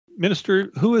Minister,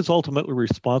 who is ultimately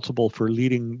responsible for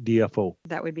leading DFO?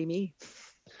 That would be me.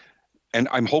 And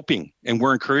I'm hoping, and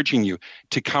we're encouraging you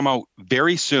to come out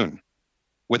very soon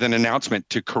with an announcement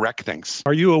to correct things.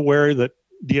 Are you aware that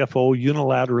DFO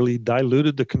unilaterally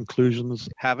diluted the conclusions?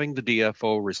 Having the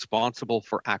DFO responsible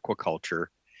for aquaculture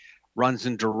runs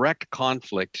in direct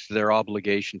conflict to their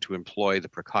obligation to employ the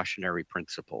precautionary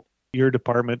principle. Your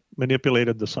department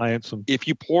manipulated the science. If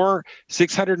you pour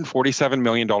 $647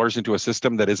 million into a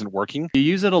system that isn't working. You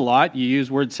use it a lot. You use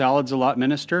word salads a lot,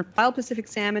 Minister. Wild Pacific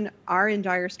salmon are in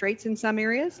dire straits in some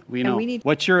areas. We know.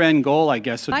 What's your end goal, I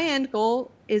guess? My end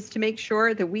goal is to make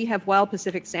sure that we have wild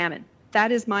Pacific salmon.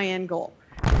 That is my end goal.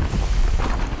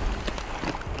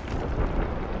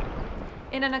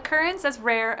 In an occurrence as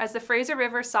rare as the Fraser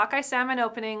River Sockeye Salmon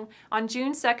opening, on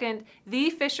June 2nd, the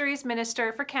Fisheries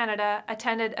Minister for Canada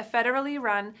attended a federally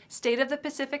run State of the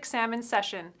Pacific Salmon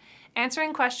session,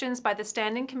 answering questions by the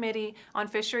Standing Committee on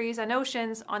Fisheries and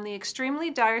Oceans on the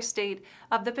extremely dire state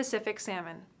of the Pacific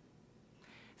salmon.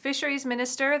 Fisheries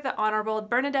Minister, the Honourable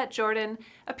Bernadette Jordan,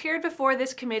 appeared before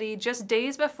this committee just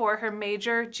days before her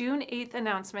major June 8th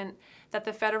announcement that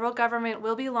the federal government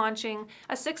will be launching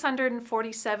a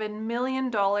 $647 million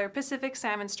Pacific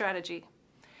salmon strategy.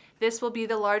 This will be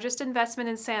the largest investment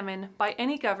in salmon by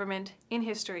any government in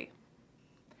history.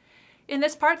 In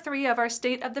this part 3 of our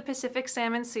State of the Pacific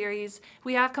Salmon series,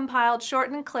 we have compiled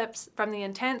shortened clips from the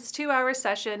intense 2-hour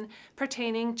session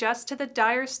pertaining just to the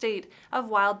dire state of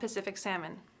wild Pacific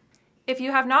salmon. If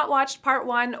you have not watched Part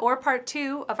 1 or Part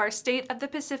 2 of our State of the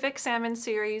Pacific Salmon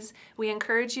series, we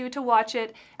encourage you to watch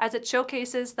it as it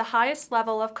showcases the highest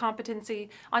level of competency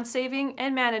on saving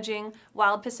and managing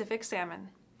wild Pacific salmon.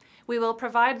 We will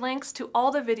provide links to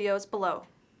all the videos below.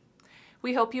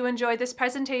 We hope you enjoy this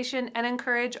presentation and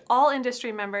encourage all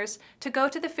industry members to go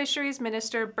to the Fisheries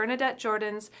Minister Bernadette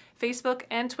Jordan's Facebook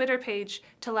and Twitter page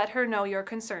to let her know your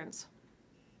concerns.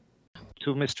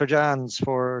 To Mr. Johns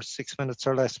for 6 minutes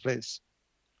or less, please.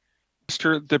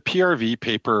 Mr. The PRV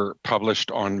paper published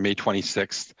on May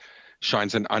 26th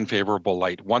shines an unfavorable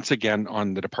light once again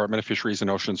on the Department of Fisheries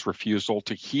and Oceans' refusal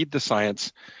to heed the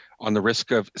science on the risk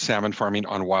of salmon farming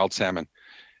on wild salmon.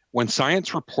 When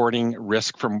science reporting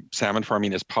risk from salmon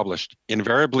farming is published,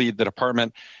 invariably the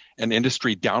department and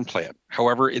industry downplay it.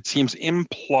 However, it seems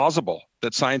implausible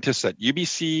that scientists at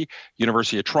UBC,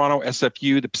 University of Toronto,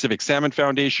 SFU, the Pacific Salmon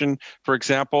Foundation, for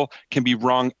example, can be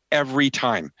wrong every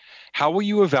time. How will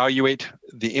you evaluate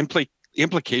the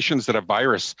implications that a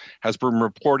virus has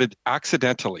been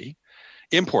accidentally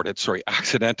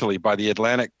by the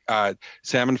Atlantic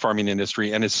salmon farming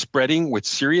industry and is spreading with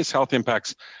serious health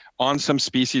impacts on some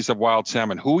species of wild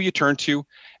salmon? Who will you turn to,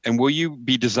 and will you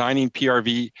be designating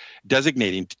PRV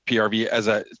as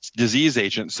a disease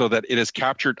agent so that it is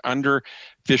captured under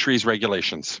fisheries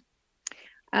regulations?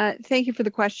 Thank you for the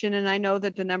question, and I know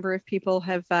that a number of people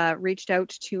have reached out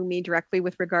to me directly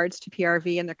with regards to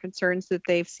PRV and the concerns that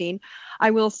they've seen.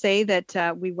 I will say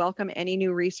that we welcome any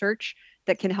new research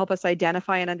that can help us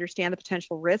identify and understand the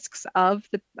potential risks of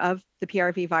the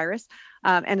PRV virus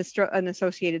and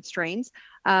associated strains.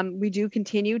 We do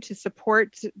continue to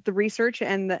support the research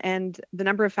and the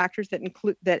number of factors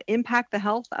that impact the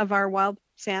health of our wild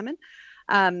salmon.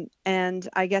 And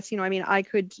I guess, I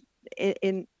could,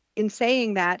 in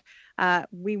saying that,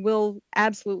 we will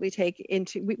absolutely take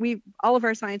into, all of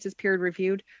our science is peer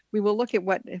reviewed. We will look at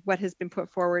what has been put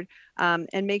forward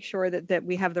and make sure that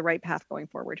we have the right path going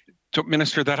forward. So,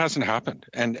 Minister, that hasn't happened.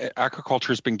 And aquaculture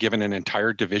has been given an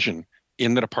entire division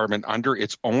in the department under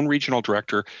its own regional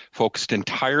director focused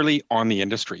entirely on the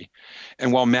industry.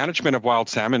 And while management of wild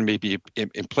salmon may be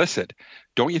implicit,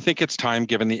 don't you think it's time,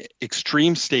 given the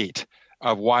extreme state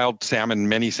of wild salmon,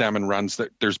 many salmon runs,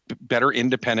 that there's better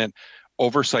independent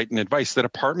oversight and advice? The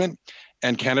department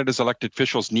and Canada's elected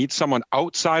officials need someone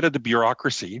outside of the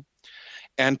bureaucracy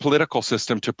and political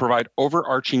system to provide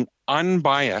overarching,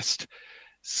 unbiased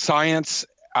science,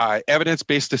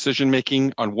 evidence-based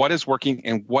decision-making on what is working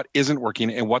and what isn't working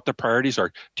and what the priorities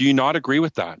are. Do you not agree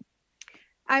with that?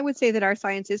 I would say that our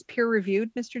science is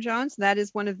peer-reviewed, Mr. Johns. That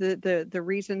is one of the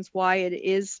reasons why it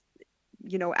is,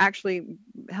 actually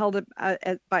held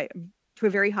to a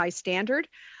very high standard.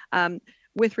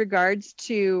 With regards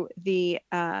to the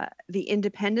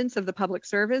independence of the public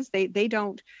service, they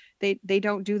don't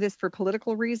do this for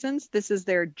political reasons. This is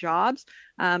their jobs,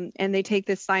 and they take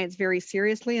this science very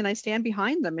seriously. And I stand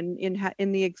behind them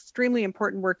in the extremely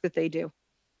important work that they do.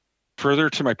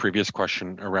 Further to my previous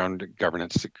question around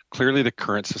governance, clearly the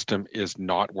current system is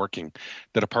not working.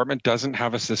 The department doesn't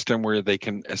have a system where they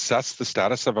can assess the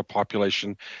status of a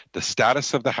population, the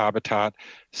status of the habitat,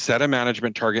 set a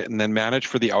management target, and then manage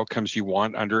for the outcomes you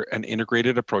want under an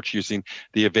integrated approach using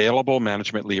the available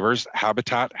management levers,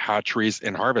 habitat, hatcheries,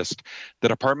 and harvest. The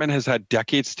department has had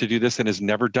decades to do this and has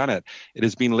never done it. It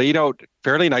has been laid out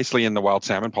fairly nicely in the wild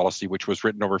salmon policy, which was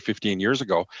written over 15 years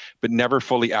ago, but never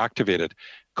fully activated.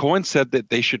 Cohen said that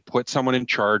they should put someone in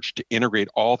charge to integrate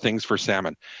all things for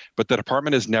salmon, but the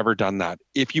department has never done that.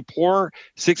 If you pour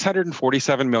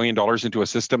 $647 million into a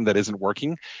system that isn't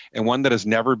working and one that has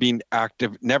never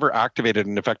activated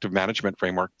an effective management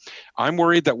framework, I'm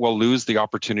worried that we'll lose the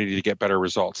opportunity to get better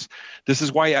results. This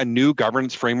is why a new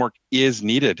governance framework is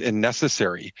needed and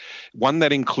necessary, one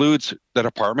that includes the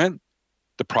department,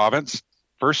 the province,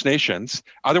 First Nations.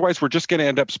 Otherwise, we're just going to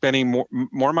end up spending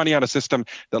more money on a system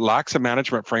that lacks a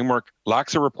management framework,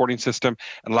 lacks a reporting system,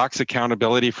 and lacks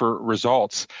accountability for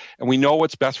results. And we know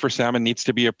what's best for salmon needs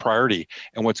to be a priority,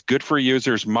 and what's good for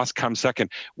users must come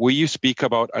second. Will you speak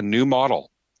about a new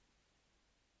model?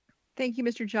 Thank you,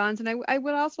 Mr. Johns. And I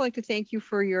would also like to thank you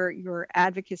for your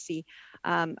advocacy.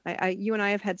 You and I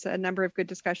have had a number of good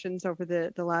discussions over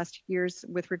the last years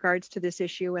with regards to this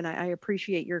issue, and I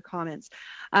appreciate your comments.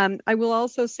 I will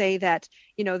also say that,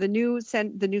 you know, the new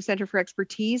Center for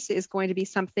Expertise is going to be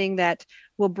something that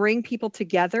will bring people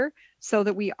together so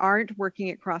that we aren't working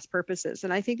at cross purposes.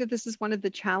 And I think that this is one of the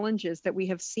challenges that we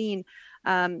have seen,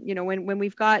 you know, when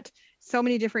we've got so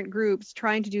many different groups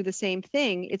trying to do the same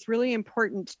thing. It's really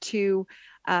important to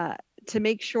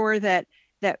make sure that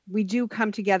we do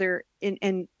come together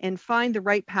and find the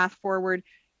right path forward,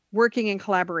 working in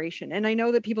collaboration. And I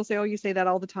know that people say, oh, you say that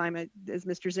all the time, as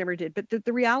Mr. Zimmer did, but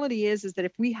the reality is that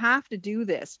if we have to do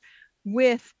this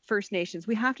with First Nations,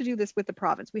 we have to do this with the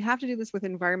province, we have to do this with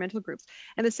environmental groups,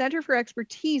 and the Center for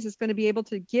Expertise is going to be able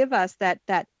to give us that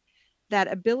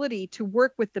ability to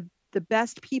work with the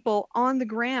best people on the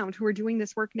ground who are doing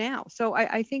this work now. So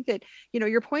I think that, you know,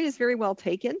 your point is very well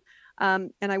taken.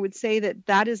 And I would say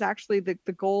that is actually the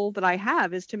goal that I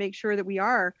have, is to make sure that we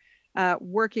are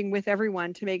working with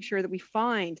everyone to make sure that we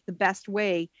find the best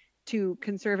way to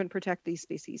conserve and protect these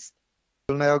species.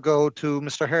 We'll now go to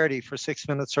Mr. Hardy for 6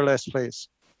 minutes or less, please.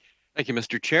 Thank you,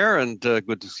 Mr. Chair, and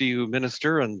good to see you,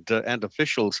 Minister, and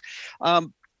officials.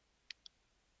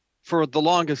 For the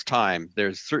longest time,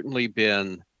 there's certainly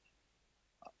been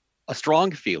a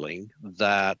strong feeling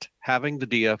that having the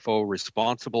DFO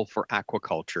responsible for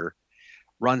aquaculture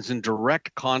runs in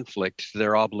direct conflict to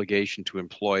their obligation to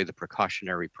employ the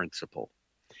precautionary principle,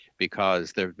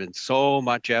 because there have been so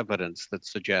much evidence that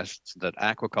suggests that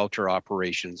aquaculture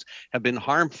operations have been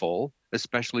harmful,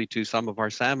 especially to some of our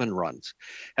salmon runs.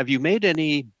 Have you made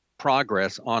any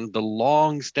progress on the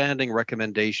long-standing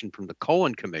recommendation from the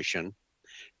Cohen Commission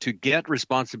to get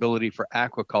responsibility for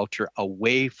aquaculture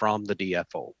away from the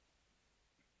DFO?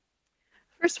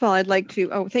 First of all, I'd like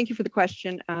to, thank you for the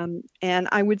question. And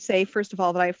I would say, first of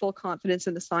all, that I have full confidence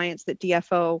in the science that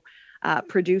DFO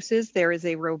produces. There is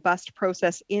a robust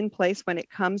process in place when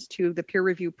it comes to the peer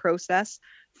review process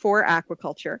for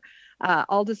aquaculture.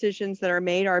 All decisions that are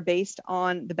made are based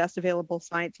on the best available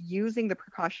science using the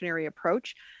precautionary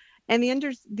approach. And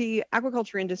the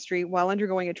aquaculture industry, while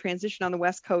undergoing a transition on the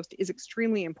West Coast, is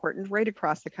extremely important right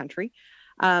across the country.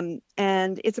 And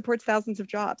it supports thousands of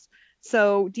jobs.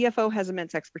 So DFO has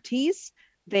immense expertise.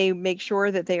 They make sure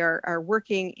that they are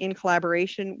working in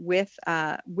collaboration with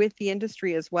the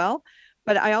industry as well.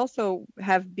 But I also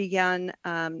have begun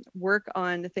work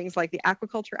on things like the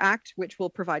Aquaculture Act, which will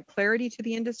provide clarity to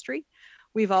the industry.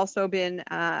 We've also been,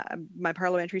 my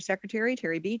parliamentary secretary,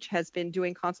 Terry Beach, has been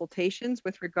doing consultations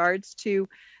with regards to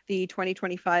the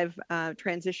 2025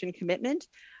 transition commitment.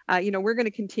 You know, we're going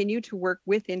to continue to work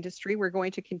with industry. We're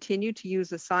going to continue to use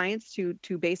the science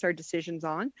to base our decisions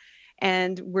on.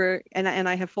 And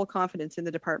I have full confidence in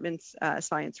the department's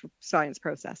science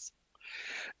process.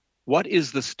 What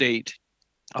is the state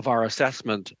of our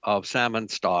assessment of salmon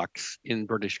stocks in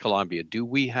British Columbia? Do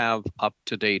we have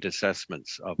up-to-date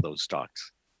assessments of those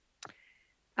stocks?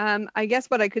 I guess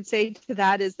what I could say to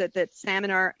that is that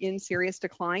salmon are in serious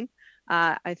decline.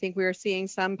 I think we are seeing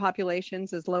some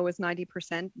populations as low as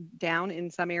 90% down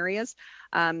in some areas.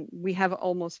 We have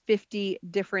almost 50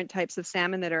 different types of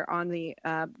salmon that are on the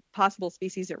possible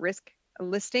species at risk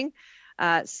listing.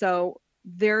 So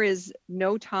there is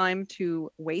no time to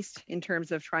waste in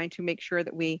terms of trying to make sure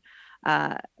that we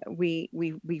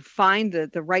find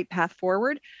the right path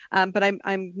forward. But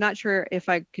I'm not sure if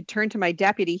I could turn to my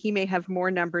deputy. He may have more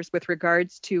numbers with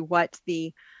regards to what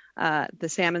the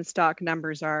salmon stock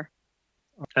numbers are.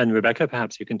 And Rebecca,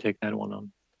 perhaps you can take that one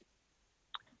on.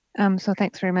 So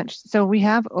thanks very much. So we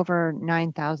have over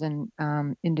 9,000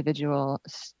 individual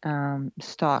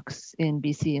stocks in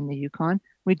BC and the Yukon.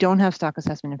 We don't have stock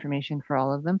assessment information for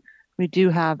all of them. We do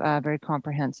have a very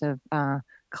comprehensive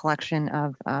collection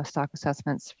of stock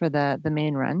assessments for the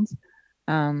main runs.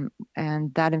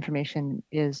 And that information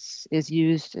is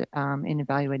used in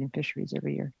evaluating fisheries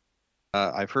every year.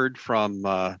 I've heard from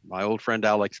my old friend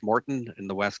Alex Morton in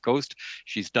the West Coast.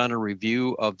 She's done a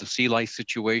review of the sea lice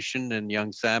situation in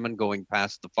young salmon going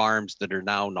past the farms that are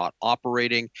now not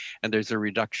operating, and there's a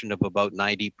reduction of about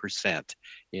 90%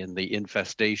 in the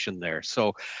infestation there.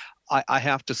 So I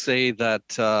have to say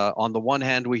that on the one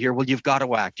hand, we hear, well, you've got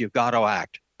to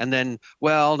act. And then,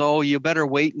 well, no, you better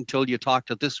wait until you talk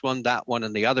to this one, that one,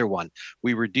 and the other one.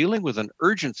 We were dealing with an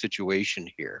urgent situation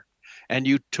here. And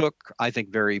you took, I think,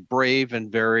 very brave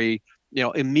and very,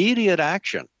 immediate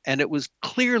action. And it was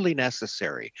clearly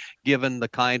necessary given the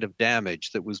kind of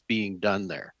damage that was being done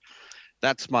there.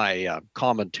 That's my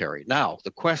commentary. Now,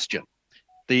 the question,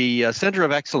 the Center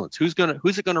of Excellence, who's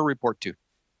it going to report to?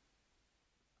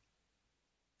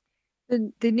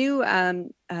 The new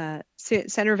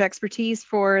Center of Expertise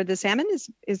for the salmon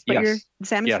is what your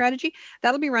salmon strategy.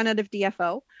 That'll be run out of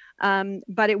DFO,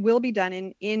 but it will be done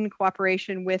in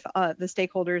cooperation with the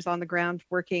stakeholders on the ground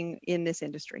working in this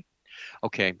industry.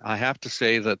 Okay, I have to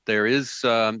say that there is,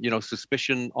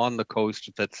 suspicion on the coast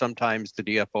that sometimes the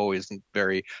DFO isn't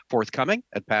very forthcoming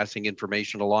at passing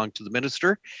information along to the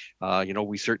minister.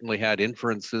 We certainly had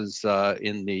inferences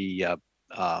in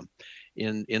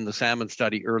the salmon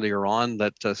study earlier on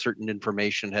that certain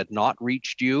information had not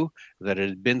reached you, that it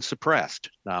had been suppressed.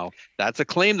 Now, that's a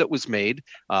claim that was made.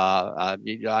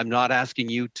 I'm not asking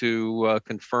you to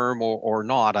confirm or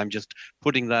not. I'm just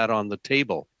putting that on the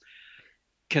table.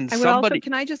 Can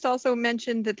I just also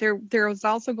mention that there is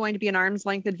also going to be an arm's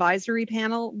length advisory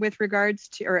panel with regards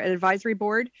to, or an advisory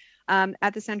board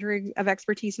at the Center of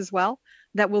Expertise as well,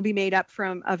 that will be made up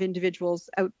of individuals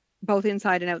both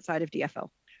inside and outside of DFO.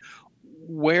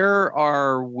 Where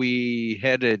are we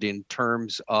headed in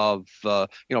terms of,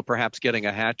 perhaps getting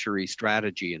a hatchery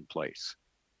strategy in place?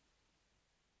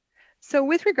 So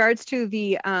with regards to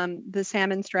the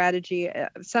salmon strategy,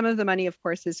 some of the money, of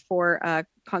course, is for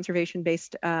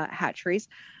conservation-based hatcheries.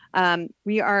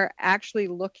 We are actually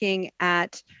looking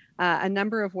at a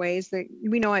number of ways that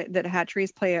we know that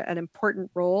hatcheries play an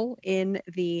important role in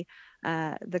the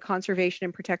conservation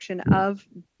and protection of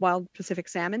wild Pacific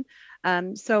salmon.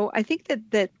 So I think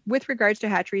that with regards to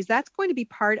hatcheries, that's going to be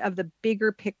part of the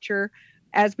bigger picture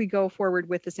as we go forward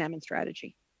with the salmon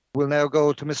strategy. We'll now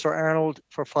go to Mr. Arnold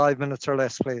for 5 minutes or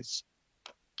less, please.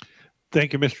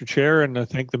 Thank you, Mr. Chair, and I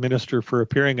thank the Minister for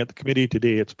appearing at the committee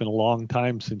today. It's been a long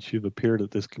time since you've appeared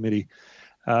at this committee.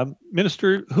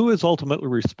 Minister, who is ultimately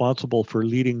responsible for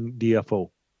leading DFO?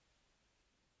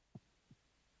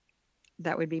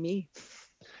 That would be me.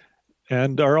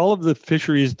 And are all of the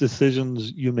fisheries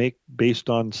decisions you make based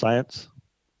on science?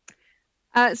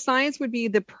 Science would be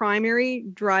the primary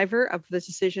driver of the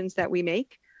decisions that we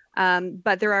make,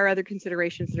 but there are other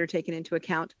considerations that are taken into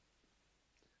account.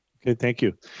 Okay, thank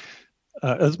you.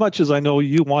 As much as I know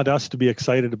you want us to be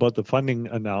excited about the funding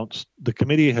announced, the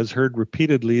committee has heard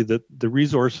repeatedly that the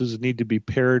resources need to be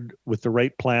paired with the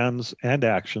right plans and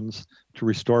actions to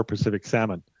restore Pacific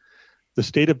salmon. The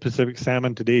state of Pacific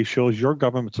salmon today shows your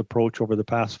government's approach over the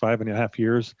past 5.5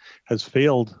 years has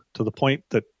failed to the point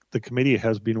that the committee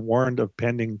has been warned of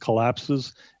pending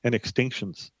collapses and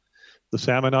extinctions. The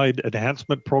Salmonid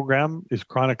Enhancement Program is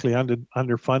chronically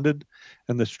underfunded,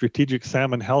 and the Strategic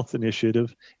Salmon Health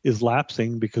Initiative is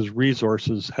lapsing because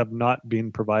resources have not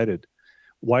been provided.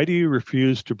 Why do you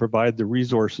refuse to provide the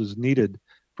resources needed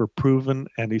for proven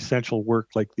and essential work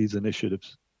like these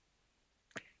initiatives?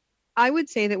 I would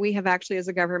say that we have actually, as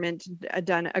a government,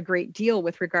 done a great deal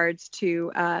with regards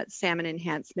to salmon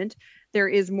enhancement. There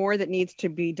is more that needs to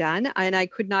be done, and I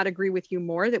could not agree with you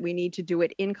more that we need to do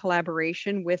it in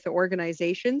collaboration with the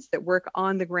organizations that work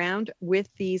on the ground with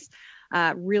these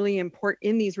really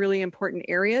important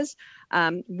areas.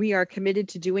 We are committed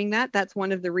to doing that. That's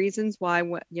one of the reasons why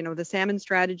the salmon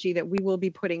strategy that we will be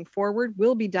putting forward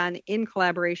will be done in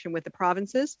collaboration with the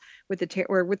provinces, with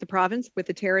the province, with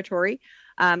the territory,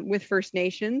 with First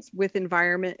Nations, with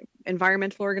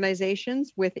environmental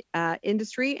organizations, with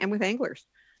industry, and with anglers.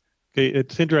 Okay,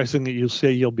 it's interesting that you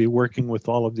say you'll be working with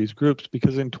all of these groups,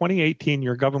 because in 2018,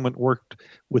 your government worked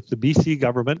with the BC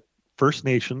government, First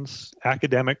Nations,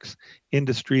 academics,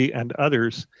 industry, and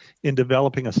others in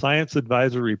developing a science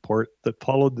advisory report that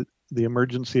followed the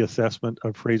emergency assessment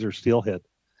of Fraser Steelhead.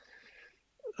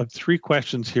 I have 3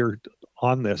 questions here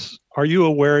on this. Are you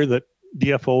aware that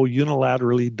DFO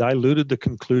unilaterally diluted the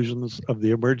conclusions of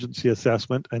the emergency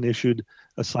assessment and issued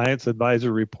a science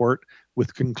advisory report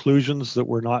with conclusions that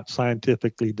were not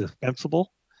scientifically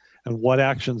defensible? And what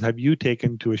actions have you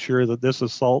taken to assure that this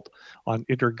assault on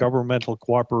intergovernmental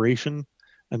cooperation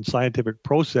and scientific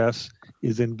process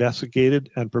is investigated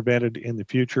and prevented in the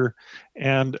future?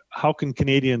 And how can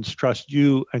Canadians trust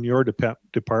you and your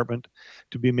department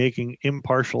to be making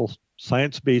impartial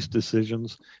science-based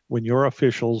decisions when your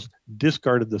officials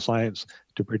discarded the science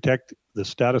to protect the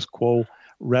status quo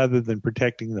rather than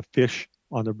protecting the fish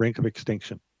on the brink of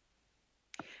extinction?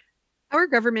 Our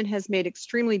government has made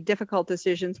extremely difficult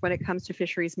decisions when it comes to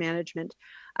fisheries management.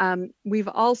 We've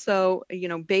also,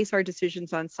 based our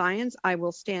decisions on science. I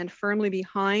will stand firmly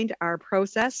behind our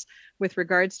process with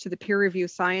regards to the peer review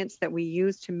science that we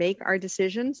use to make our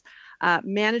decisions.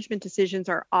 Management decisions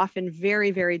are often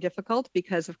very, very difficult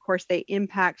because, of course, they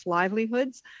impact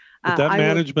livelihoods.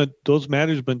 But those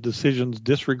management decisions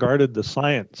disregarded the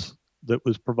science that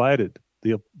was provided,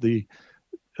 the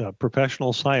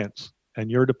professional science. And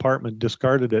your department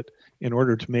discarded it in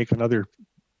order to make another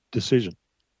decision.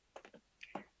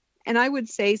 And I would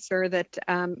say, sir, that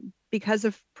because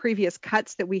of previous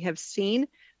cuts that we have seen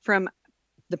from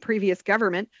the previous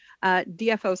government,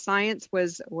 DFO science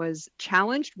was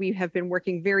challenged. We have been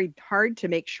working very hard to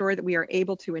make sure that we are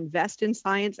able to invest in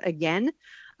science again.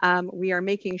 We are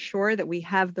making sure that we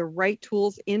have the right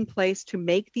tools in place to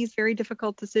make these very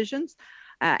difficult decisions.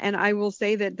 And I will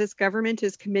say that this government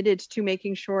is committed to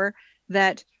making sure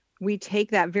that we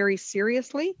take that very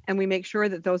seriously and we make sure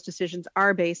that those decisions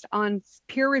are based on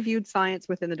peer-reviewed science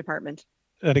within the department.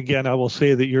 And again, I will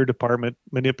say that your department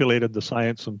manipulated the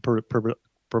science and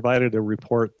provided a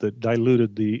report that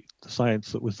diluted the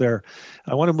science that was there.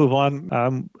 I want to move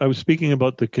on. I was speaking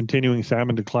about the continuing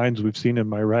salmon declines we've seen in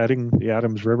my riding, the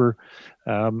Adams River.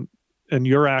 And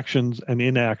your actions and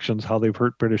inactions, how they've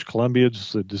hurt British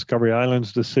Columbians, the Discovery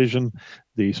Islands decision,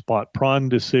 the spot prawn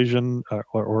decision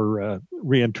or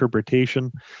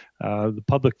reinterpretation, the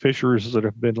public fishers that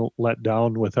have been let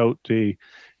down without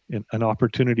an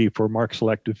opportunity for mark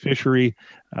selective fishery,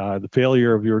 the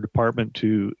failure of your department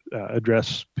to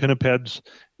address pinnipeds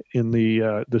in the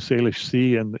Salish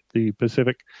Sea and the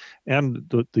Pacific and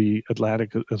the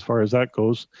Atlantic as far as that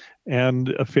goes, and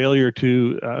a failure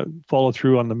to follow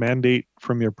through on the mandate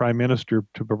from your Prime Minister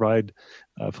to provide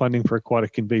funding for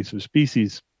aquatic invasive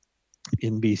species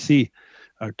in BC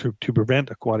to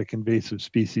prevent aquatic invasive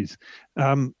species.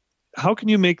 How can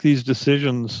you make these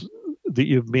decisions that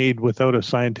you've made without a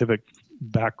scientific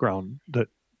background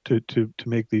to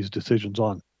make these decisions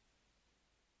on?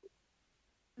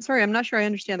 Sorry, I'm not sure I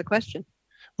understand the question.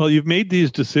 Well, you've made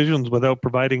these decisions without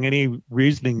providing any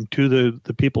reasoning to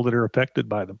the people that are affected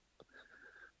by them.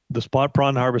 The spot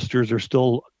prawn harvesters are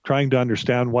still trying to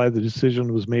understand why the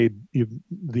decision was made.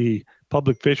 The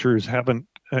public fishers haven't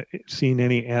seen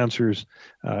any answers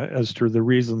as to the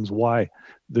reasons why.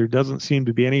 There doesn't seem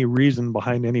to be any reason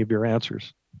behind any of your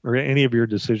answers or any of your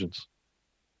decisions.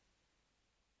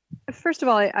 First of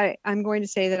all, I'm going to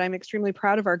say that I'm extremely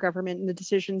proud of our government and the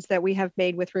decisions that we have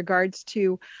made with regards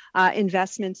to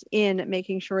investments in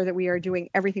making sure that we are doing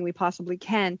everything we possibly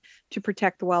can to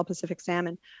protect the wild Pacific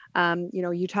salmon.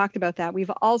 You talked about that.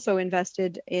 We've also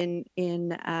invested in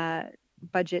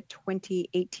budget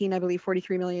 2018, I believe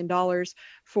 $43 million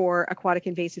for aquatic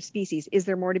invasive species. Is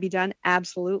there more to be done?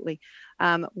 Absolutely.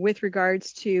 With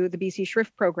regards to the BC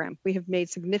Shrift program, we have made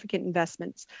significant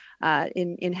investments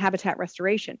in habitat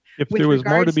restoration. If there was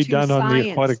more to be done on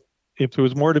the aquatic, if there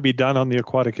was more to be done on the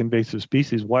aquatic invasive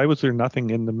species, why was there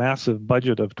nothing in the massive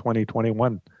budget of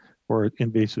 2021 for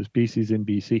invasive species in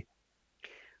BC?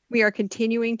 We are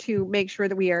continuing to make sure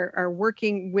that we are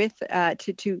working with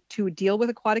to deal with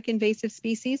aquatic invasive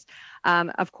species.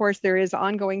 Of course, there is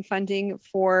ongoing funding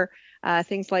for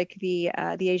things like the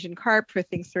Asian carp, for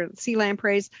things for sea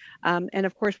lampreys, and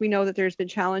of course, we know that there's been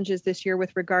challenges this year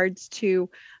with regards to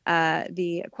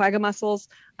the quagga mussels.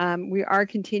 We are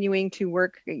continuing to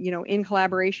work, in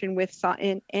collaboration with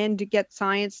and to get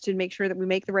science to make sure that we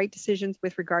make the right decisions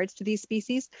with regards to these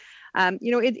species.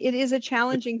 It is a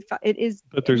challenging. It is.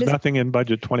 But there's nothing in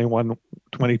budget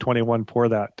 2021 for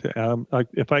that.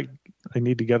 I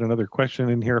need to get another question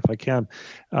in here if I can.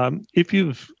 If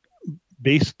you've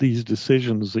based these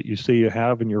decisions that you say you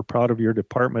have and you're proud of your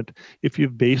department, if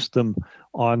you've based them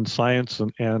on science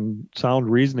and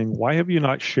sound reasoning, why have you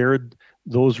not shared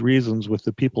those reasons with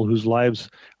the people whose lives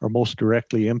are most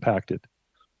directly impacted?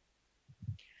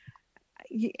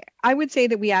 I would say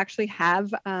that we actually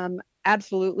have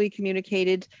absolutely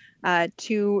communicated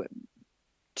to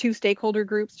to stakeholder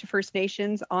groups, to First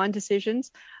Nations on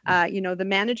decisions. The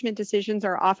management decisions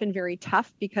are often very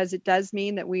tough because it does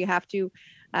mean that we have to,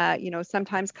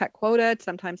 sometimes cut quota,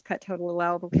 sometimes cut total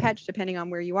allowable catch, depending on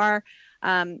where you are.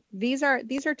 These are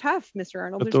tough, Mr.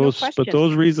 Arnold. There's no question. But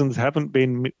those reasons haven't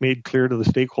been made clear to the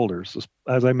stakeholders.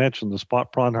 As I mentioned, the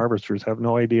spot prawn harvesters have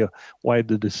no idea why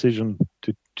the decision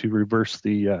to reverse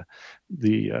the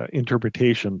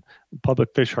interpretation. Public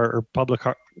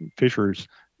fishers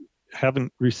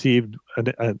haven't received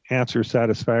an answer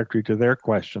satisfactory to their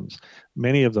questions.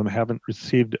 Many of them haven't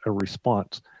received a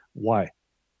response. Why?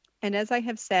 And as I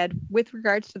have said, with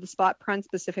regards to the spot prawn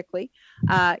specifically,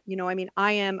 I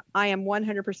am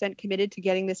 100% committed to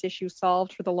getting this issue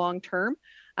solved for the long term.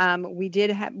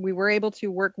 We were able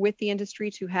to work with the industry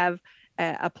to have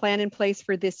a plan in place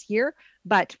for this year,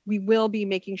 but we will be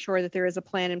making sure that there is a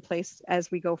plan in place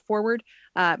as we go forward.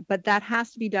 But that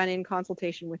has to be done in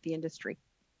consultation with the industry.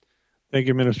 Thank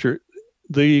you, Minister.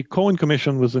 The Cohen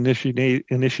Commission was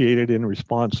initiated in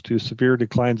response to severe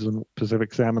declines in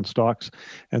Pacific salmon stocks,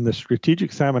 and the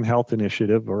Strategic Salmon Health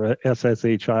Initiative, or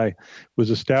SSHI, was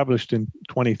established in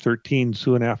 2013,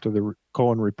 soon after the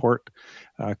Cohen report,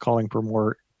 calling for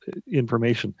more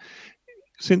information.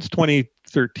 Since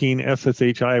 2013,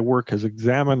 SSHI work has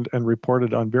examined and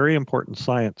reported on very important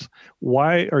science.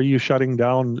 Why are you shutting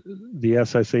down the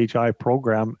SSHI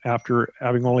program after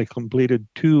having only completed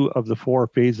 2 of the 4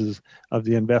 phases of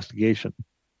the investigation?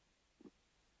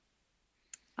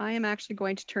 I am actually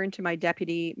going to turn to my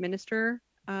Deputy Minister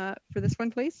for this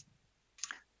one, please.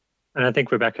 And I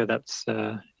think, Rebecca, that's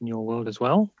in your world as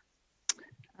well.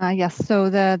 Yes,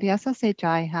 so the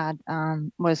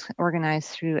SSHI was organized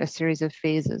through a series of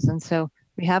phases. And so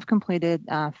we have completed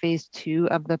phase 2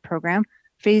 of the program.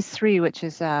 Phase 3, which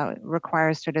is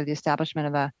requires sort of the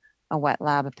establishment of a wet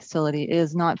lab, a facility,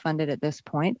 is not funded at this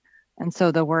point. And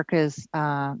so the work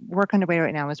underway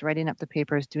right now is writing up the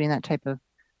papers, doing that type of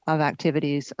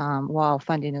activities while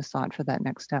funding is sought for that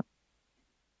next step.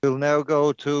 We'll now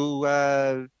go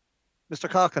to Mr.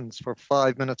 Calkins for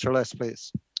 5 minutes or less,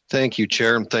 please. Thank you,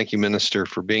 Chair, and thank you, Minister,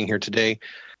 for being here today.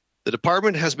 The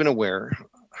department has been aware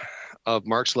of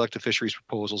Mark Selective Fisheries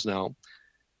proposals now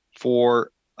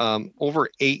for over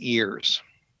 8 years,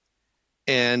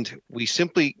 and we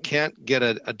simply can't get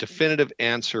a definitive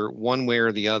answer one way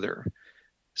or the other.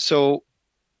 So,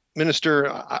 Minister,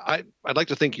 I'd like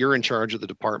to think you're in charge of the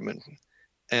department,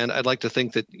 and I'd like to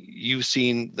think that you've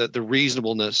seen the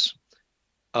reasonableness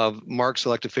of Mark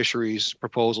Selective Fisheries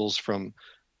proposals from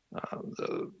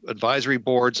the advisory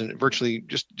boards, and virtually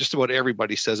just about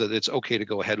everybody says that it's okay to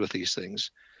go ahead with these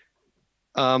things.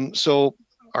 So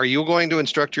are you going to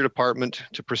instruct your department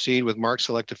to proceed with Mark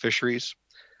Selective Fisheries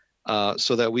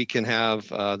so that we can have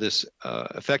this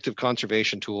effective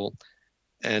conservation tool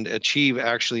and achieve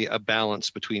actually a balance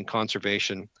between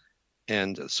conservation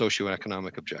and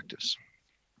socioeconomic objectives?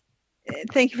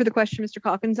 Thank you for the question, Mr.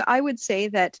 Calkins. I would say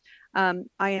that I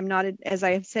am not, as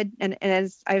I have said, and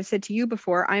as I have said to you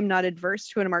before, I am not adverse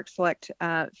to a Mark Select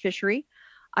fishery.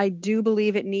 I do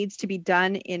believe it needs to be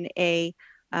done in a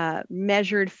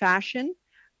measured fashion.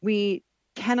 We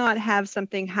cannot have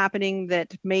something happening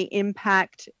that may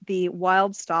impact the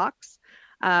wild stocks.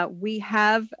 We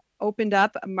have opened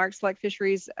up Mark Select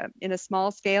fisheries in a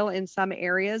small scale in some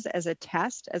areas as a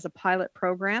test, as a pilot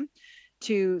program,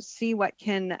 to see what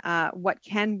can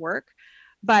work.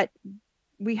 But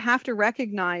we have to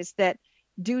recognize that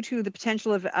due to the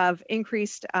potential of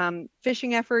increased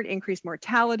fishing effort, increased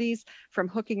mortalities from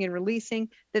hooking and releasing,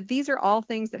 that these are all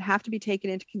things that have to be taken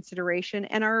into consideration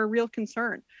and are a real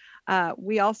concern.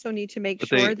 We also need to make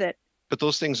sure that... But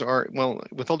those things are, well,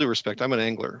 with all due respect, I'm an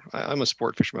angler. I'm a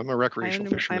sport fisherman. I'm a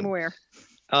recreational fisherman. I'm aware.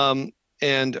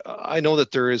 And I know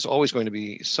that there is always going to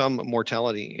be some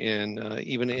mortality in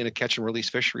even in a catch and release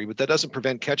fishery, but that doesn't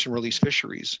prevent catch and release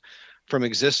fisheries from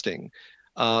existing.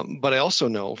 But I also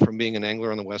know from being an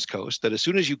angler on the West Coast that as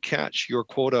soon as you catch your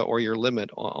quota or your limit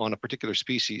on a particular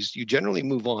species, you generally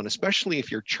move on, especially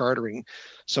if you're chartering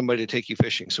somebody to take you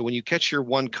fishing. So when you catch your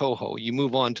one coho, you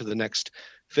move on to the next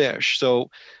fish.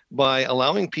 So by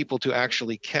allowing people to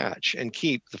actually catch and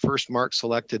keep the first mark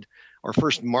selected or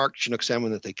first marked Chinook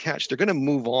salmon that they catch, they're going to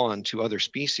move on to other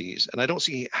species. And I don't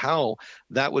see how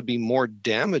that would be more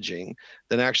damaging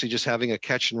than actually just having a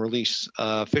catch and release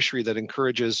fishery that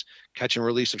encourages catch and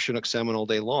release of Chinook salmon all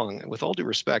day long. And with all due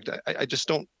respect, I just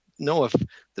don't know if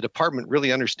the department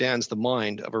really understands the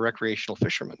mind of a recreational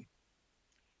fisherman.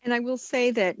 And I will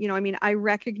say that, I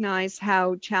recognize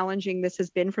how challenging this has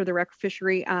been for the rec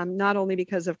fishery, not only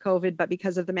because of COVID, but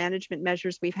because of the management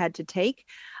measures we've had to take.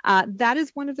 That is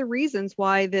one of the reasons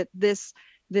why this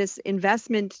this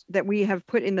investment that we have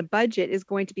put in the budget is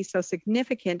going to be so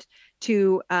significant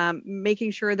to making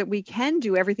sure that we can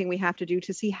do everything we have to do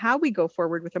to see how we go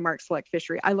forward with the Mark Select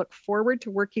fishery. I look forward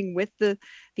to working with the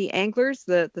anglers,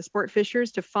 the sport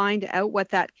fishers, to find out what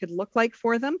that could look like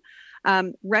for them.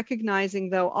 Recognizing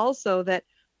though also that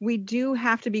we do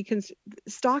have to be,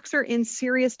 stocks are in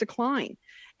serious decline,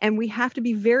 and we have to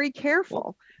be very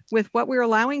careful with what we're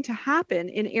allowing to happen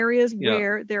in areas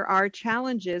where there are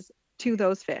challenges to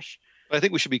those fish. I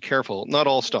think we should be careful. Not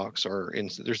all stocks are in,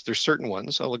 there's certain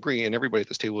ones, I'll agree, and everybody at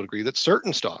this table would agree that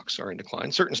certain stocks are in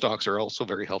decline. Certain stocks are also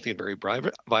very healthy and very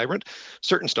vibrant.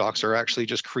 Certain stocks are actually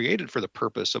just created for the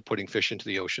purpose of putting fish into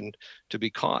the ocean to be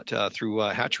caught through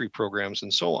hatchery programs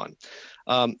and so on.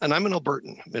 And I'm an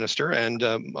Albertan, Minister, and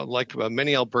like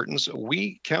many Albertans,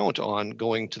 we count on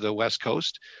going to the West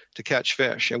Coast to catch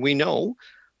fish. And we know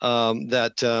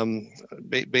that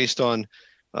based on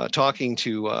talking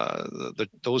to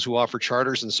those who offer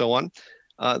charters and so on,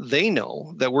 they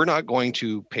know that we're not going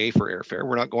to pay for airfare.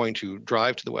 We're not going to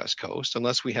drive to the West Coast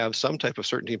unless we have some type of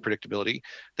certainty and predictability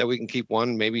that we can keep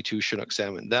one, maybe two Chinook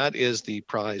salmon. That is the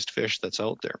prized fish that's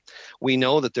out there. We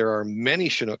know that there are many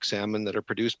Chinook salmon that are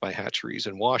produced by hatcheries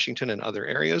in Washington and other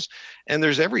areas. And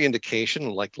there's every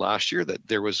indication, like last year, that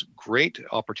there was great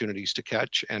opportunities to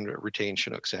catch and retain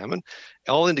Chinook salmon.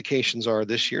 All indications are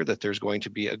this year that there's going to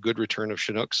be a good return of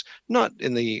Chinooks, not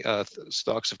in the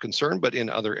stocks of concern, but in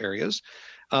other areas.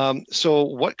 So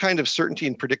what kind of certainty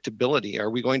and predictability? Are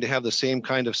we going to have the same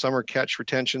kind of summer catch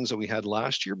retentions that we had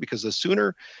last year? Because the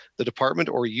sooner the department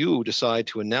or you decide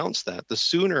to announce that, the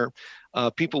sooner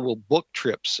people will book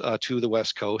trips to the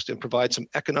West Coast and provide some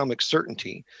economic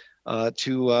certainty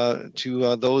to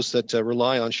those that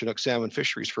rely on Chinook salmon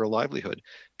fisheries for a livelihood.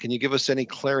 Can you give us any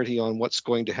clarity on what's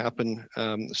going to happen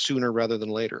sooner rather than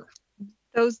later?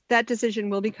 That decision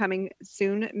will be coming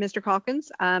soon, Mr. Calkins.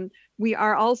 We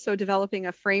are also developing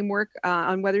a framework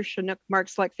on whether Chinook Mark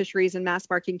Select fisheries and mass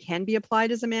marking can be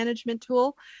applied as a management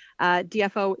tool.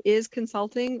 DFO is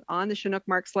consulting on the Chinook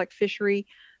Mark Select fishery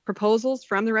proposals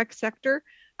from the rec sector.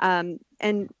 And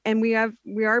we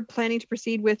are planning to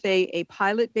proceed with a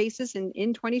pilot basis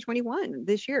in 2021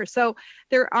 this year. So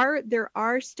there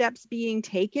are steps being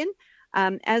taken.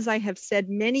 As I have said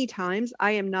many times,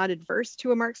 I am not adverse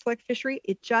to a Mark Select fishery.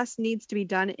 It just needs to be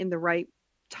done in the right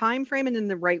time frame and in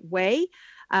the right way.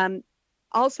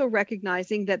 Also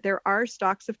recognizing that there are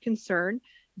stocks of concern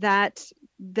that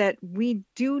we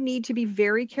do need to be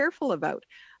very careful about.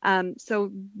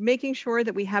 So making sure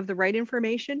that we have the right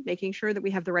information, making sure that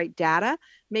we have the right data,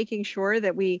 making sure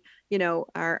that we,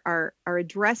 are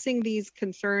addressing these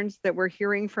concerns that we're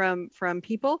hearing from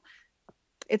people.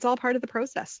 It's all part of the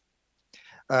process.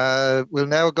 We'll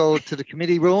now go to the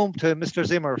committee room to Mr.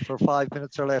 Zimmer for 5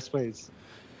 minutes or less, please.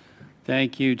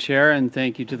 Thank you, Chair, and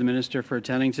thank you to the Minister for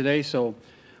attending today. So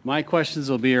my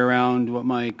questions will be around what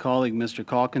my colleague, Mr.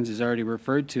 Calkins, has already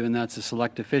referred to, and that's the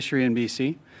selective fishery in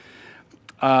BC.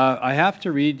 I have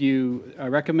to read you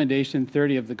recommendation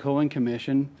 30 of the Cohen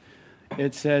Commission.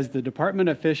 It says the Department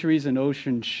of Fisheries and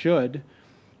Oceans should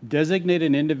designate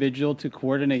an individual to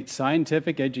coordinate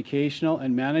scientific, educational,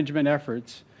 and management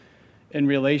efforts in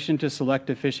relation to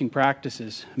selective fishing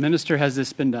practices. Minister, has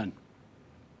this been done?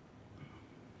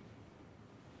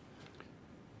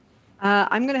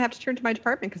 I'm going to have to turn to my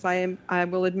department because I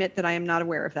will admit that I am not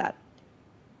aware of that.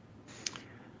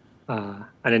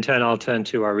 And in turn, I'll turn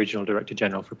to our Regional Director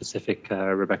General for Pacific,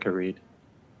 Rebecca Reid.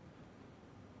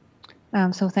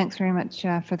 So thanks very much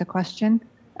for the question.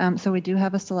 So we do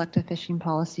have a selective fishing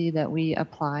policy that we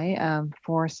apply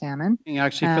for salmon.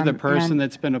 Actually, for the person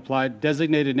that's been applied,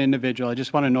 designated individual, I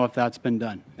just want to know if that's been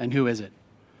done, and who is it?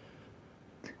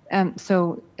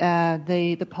 So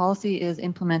the policy is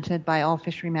implemented by all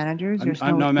fishery managers.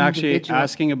 I'm actually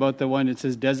asking about the one that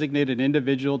says designated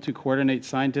individual to coordinate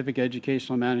scientific,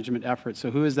 educational, management efforts. So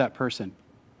who is that person?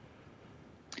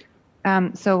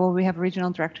 We have a regional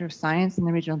director of science and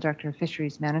the regional director of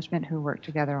fisheries management who work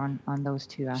together on those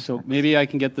two aspects. So maybe I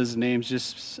can get those names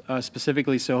just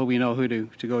specifically so we know who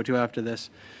to go to after this.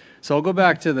 So I'll go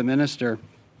back to the minister.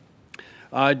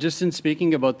 Just in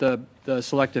speaking about the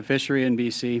selective fishery in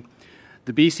BC,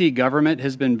 the BC government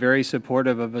has been very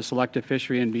supportive of a selective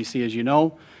fishery in BC. As you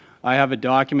know, I have a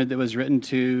document that was written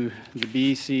to the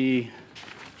BC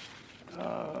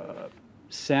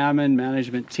salmon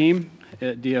management team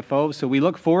at DFO. So we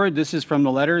look forward, this is from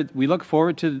the letter, we look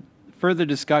forward to further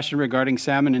discussion regarding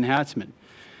salmon enhancement.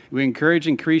 We encourage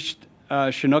increased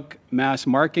Chinook mass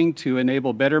marking to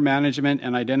enable better management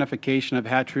and identification of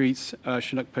hatcheries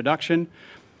Chinook production.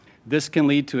 This can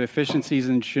lead to efficiencies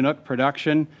in Chinook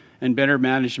production and better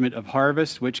management of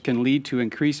harvest, which can lead to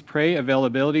increased prey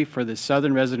availability for the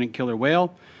southern resident killer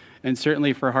whale and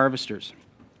certainly for harvesters.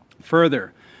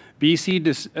 Further,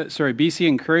 BC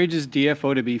encourages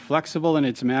DFO to be flexible in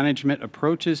its management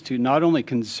approaches to not only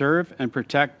conserve and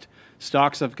protect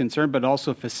stocks of concern, but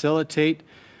also facilitate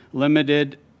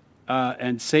limited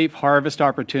and safe harvest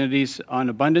opportunities on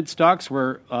abundant stocks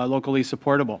where locally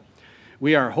supportable.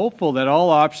 We are hopeful that all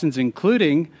options,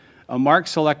 including marked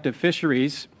selective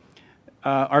fisheries,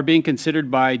 are being considered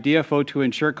by DFO to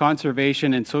ensure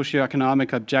conservation and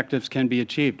socioeconomic objectives can be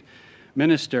achieved.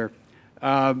 Minister,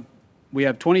 we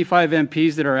have 25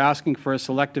 MPs that are asking for a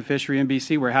selective fishery in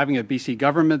BC. We're having a BC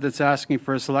government that's asking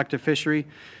for a selective fishery.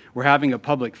 We're having a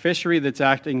public fishery that's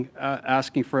asking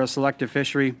for a selective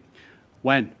fishery.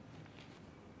 When?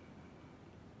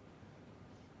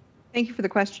 Thank you for the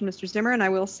question, Mr. Zimmer. And I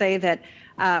will say that,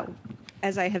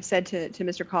 as I have said to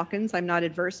Mr. Calkins, I'm not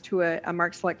adverse to a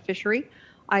marked select fishery.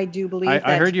 I do believe that...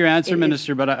 I heard your answer,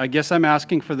 Minister, but I guess I'm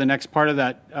asking for the next part of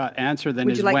that answer then.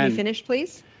 Would you like when. me finished,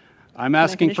 please? I'm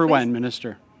asking for when,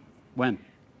 Minister. When?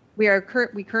 We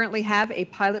currently have a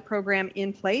pilot program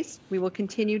in place. We will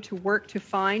continue to work to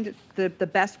find the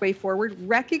best way forward,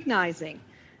 recognizing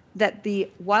that the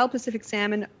wild Pacific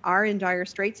salmon are in dire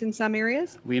straits in some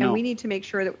areas. And we need to make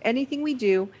sure that anything we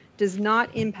do does not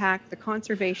impact the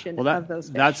conservation of those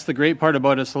fish. That's the great part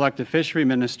about a selective fishery,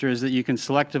 Minister, is that you can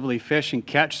selectively fish and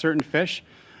catch certain fish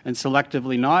and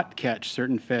selectively not catch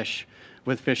certain fish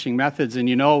with fishing methods. And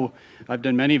you know, I've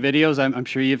done many videos, I'm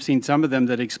sure you've seen some of them,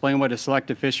 that explain what a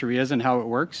selective fishery is and how it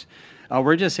works.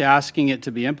 We're just asking it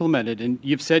to be implemented. And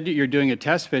you've said that you're doing a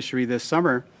test fishery this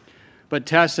summer, but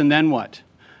test and then what?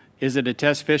 Is it a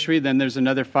test fishery, then there's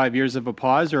another 5 years of a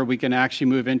pause, or we can actually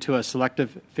move into a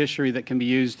selective fishery that can be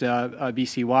used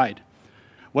BC-wide?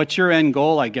 What's your end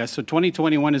goal, I guess? So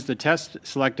 2021 is the test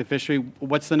selective fishery.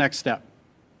 What's the next step?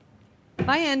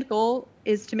 My end goal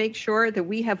is to make sure that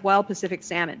we have wild Pacific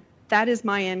salmon. That is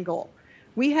my end goal.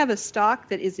 We have a stock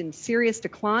that is in serious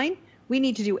decline. We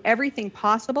need to do everything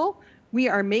possible. We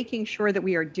are making sure that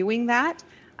we are doing that.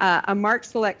 A marked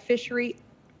select fishery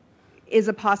is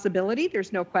a possibility,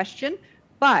 there's no question,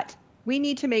 but we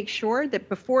need to make sure that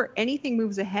before anything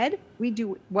moves ahead, we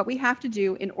do what we have to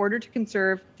do in order to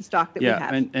conserve the stock that we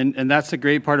have. And that's the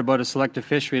great part about a selective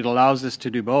fishery. It allows us to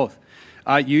do both.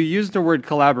 You use the word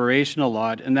collaboration a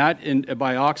lot, and that,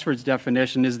 by Oxford's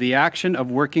definition, is the action of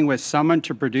working with someone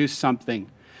to produce something.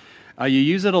 You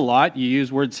use it a lot. You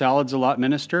use word salads a lot,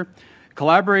 Minister.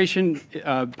 Collaboration,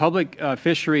 public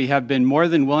fishery have been more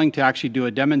than willing to actually do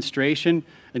a demonstration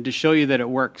and to show you that it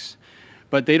works.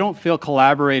 But they don't feel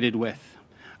collaborated with.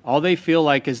 All they feel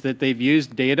like is that they've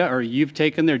used data, or you've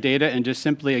taken their data and just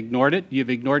simply ignored it. You've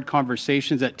ignored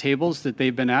conversations at tables that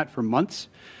they've been at for months.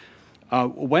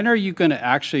 When are you going to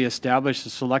actually establish a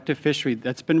selective fishery?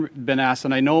 That's been asked,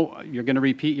 and I know you're going to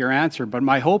repeat your answer, but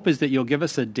my hope is that you'll give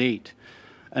us a date.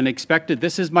 An expected,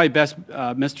 this is my best,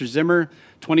 Mr. Zimmer,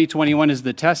 2021 is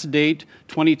the test date.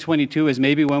 2022 is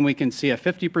maybe when we can see a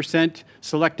 50%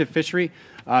 selective fishery.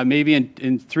 Maybe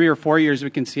in 3 or 4 years we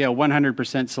can see a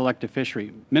 100% selective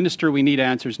fishery. Minister, we need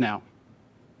answers now.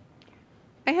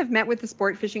 I have met with the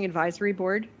Sport Fishing Advisory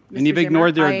Board, Mr. And you've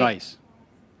ignored their advice.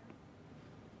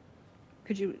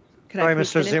 Could Sorry, I please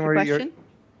Mr. finish Zimmer, the question?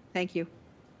 Thank you.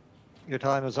 Your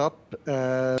time is up.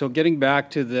 So getting back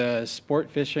to the Sport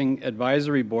Fishing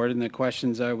Advisory Board and the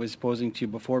questions I was posing to you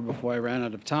before I ran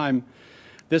out of time,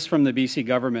 this from the BC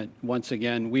government, once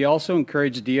again. We also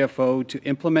encourage DFO to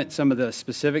implement some of the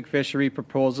specific fishery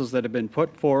proposals that have been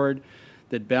put forward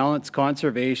that balance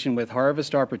conservation with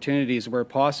harvest opportunities where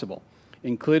possible,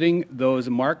 including those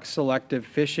marked selective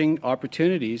fishing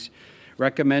opportunities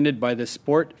recommended by the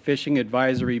Sport Fishing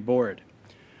Advisory Board.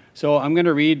 So I'm going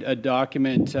to read a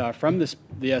document from the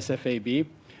SFAB.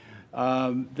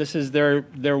 This is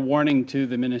their warning to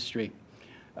the ministry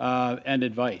and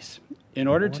advice. In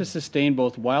order to sustain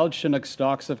both wild Chinook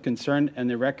stocks of concern and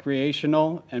the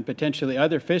recreational and potentially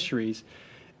other fisheries,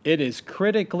 it is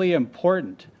critically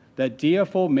important that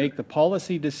DFO make the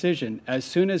policy decision as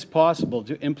soon as possible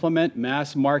to implement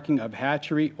mass marking of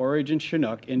hatchery origin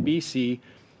Chinook in BC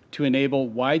to enable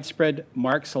widespread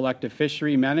marked selective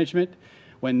fishery management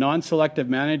when non-selective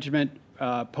management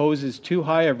poses too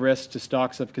high of risk to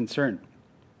stocks of concern.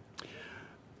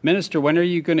 Minister, when are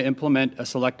you going to implement a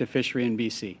selective fishery in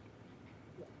BC?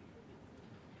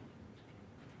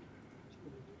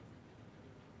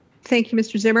 Thank you,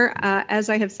 Mr. Zimmer. As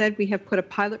I have said, we have put a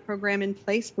pilot program in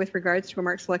place with regards to a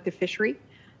marked selective fishery.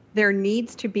 There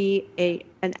needs to be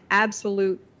an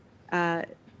absolute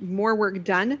more work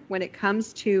done when it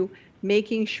comes to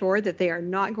making sure that they are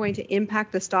not going to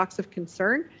impact the stocks of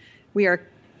concern. We are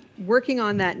working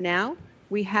on that now.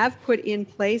 We have put in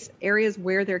place areas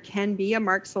where there can be a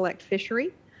mark select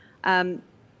fishery. Once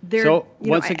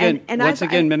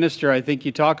again, Minister, I think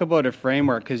you talk about a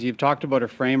framework because you've talked about a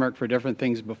framework for different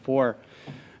things before.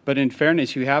 But in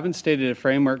fairness, you haven't stated a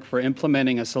framework for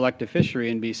implementing a selective fishery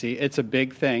in BC. It's a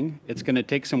big thing. It's going to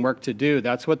take some work to do.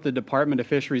 That's what the Department of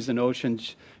Fisheries and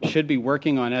Oceans should be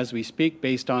working on as we speak,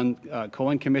 based on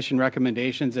Cohen Commission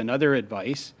recommendations and other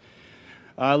advice.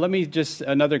 Let me just,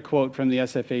 another quote from the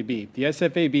SFAB. The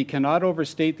SFAB cannot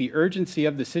overstate the urgency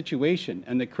of the situation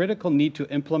and the critical need to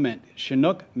implement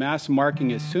Chinook mass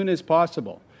marking as soon as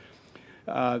possible.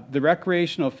 The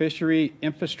recreational fishery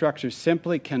infrastructure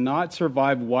simply cannot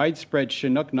survive widespread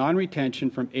Chinook non-retention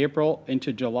from April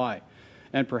into July,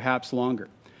 and perhaps longer,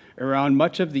 around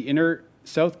much of the inner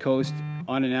south coast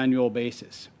on an annual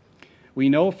basis. We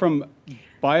know from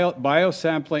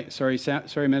biosampling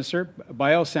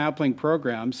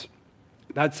programs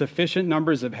that sufficient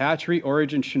numbers of hatchery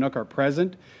origin Chinook are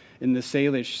present in the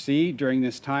Salish Sea during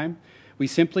this time. We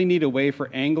simply need a way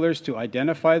for anglers to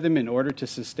identify them in order to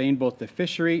sustain both the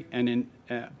fishery and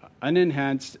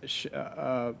unenhanced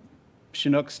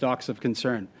Chinook stocks of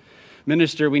concern.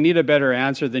 Minister, we need a better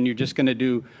answer than you're just going to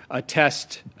do a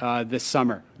test this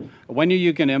summer. When are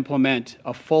you going to implement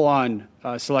a full-on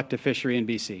selective fishery in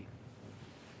BC?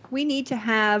 We need to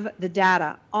have the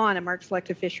data on a marked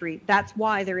selective fishery. That's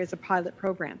why there is a pilot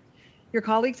program. Your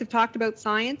colleagues have talked about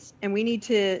science, and we need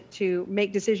to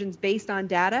make decisions based on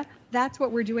data. That's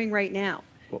what we're doing right now.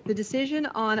 The decision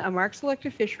on a marked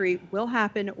selective fishery will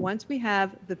happen once we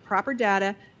have the proper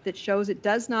data that shows it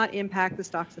does not impact the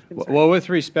stocks of concern. Well, with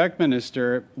respect,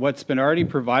 Minister, what's been already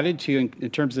provided to you in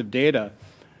terms of data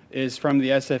is from the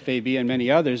SFAB and many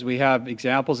others. We have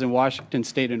examples in Washington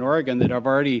State and Oregon that have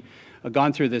already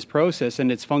gone through this process,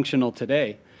 and it's functional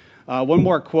today. One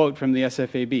more quote from the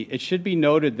SFAB. It should be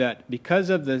noted that because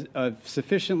of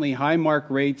sufficiently high mark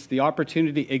rates, the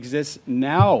opportunity exists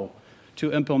now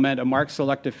to implement a marked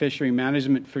selective fishery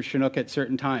management for Chinook at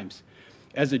certain times.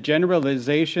 As a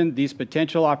generalization, these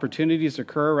potential opportunities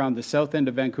occur around the south end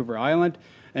of Vancouver Island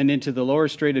and into the lower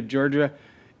Strait of Georgia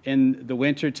in the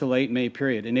winter to late May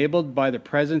period, enabled by the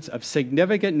presence of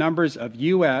significant numbers of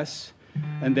U.S.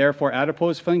 and therefore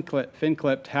adipose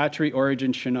fin-clipped hatchery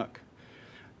origin Chinook.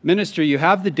 Minister, you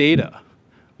have the data.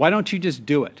 Why don't you just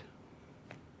do it?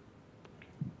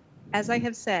 As I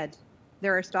have said,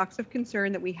 there are stocks of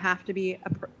concern that we have to be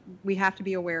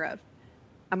aware of.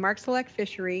 A marked select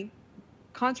fishery,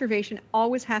 conservation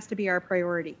always has to be our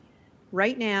priority.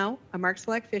 Right now, a marked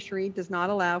select fishery does not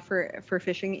allow for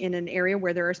fishing in an area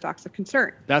where there are stocks of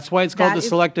concern. That's why it's called the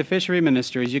selective fishery,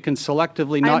 Minister, is you can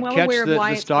selectively not catch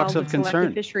the stocks of concern.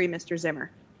 Selective fishery, Mr.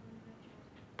 Zimmer.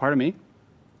 Pardon me?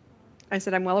 I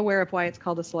said I'm well aware of why it's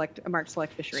called a marked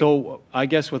select fishery. So I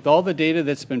guess with all the data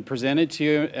that's been presented to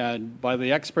you and by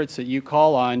the experts that you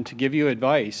call on to give you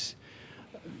advice,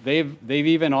 they've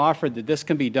even offered that this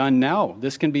can be done now.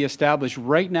 This can be established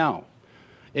right now.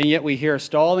 And yet we hear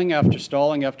stalling after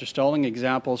stalling after stalling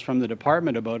examples from the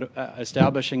department about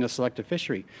establishing a selective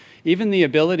fishery. Even the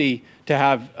ability to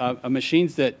have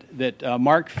machines that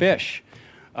mark fish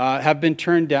have been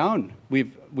turned down,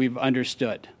 we've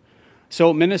understood.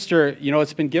 So, Minister, you know,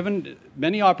 it's been given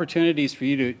many opportunities for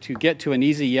you to get to an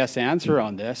easy yes answer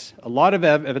on this. A lot of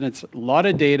evidence, a lot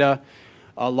of data,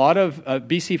 a lot of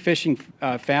BC fishing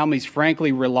families,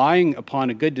 frankly, relying upon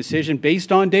a good decision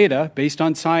based on data, based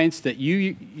on science that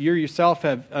you yourself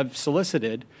have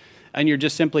solicited, and you're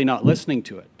just simply not listening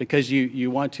to it because you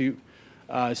want to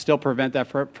still prevent that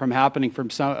from happening for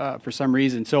some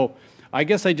reason. So I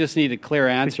guess I just need a clear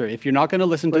answer. If you're not going to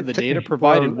listen to the data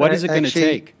provided, what is it going to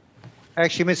take?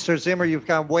 Actually, Mr. Zimmer, you've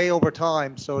gone way over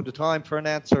time, so the time for an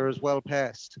answer is well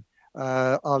past.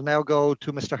 I'll now go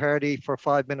to Mr. Hardy for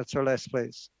 5 minutes or less,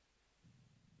 please.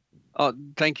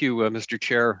 Thank you, Mr.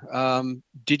 Chair.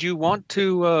 Did you want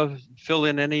to fill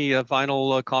in any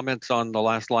final comments on the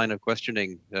last line of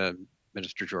questioning,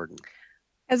 Minister Jordan?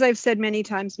 As I've said many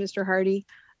times, Mr. Hardy,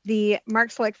 the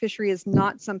marked select fishery is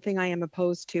not something I am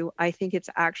opposed to. I think it's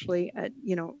actually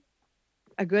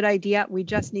a good idea. We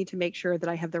just need to make sure that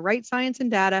I have the right science and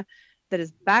data that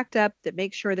is backed up, that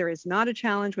makes sure there is not a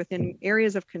challenge within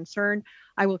areas of concern.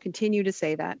 I will continue to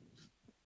say that.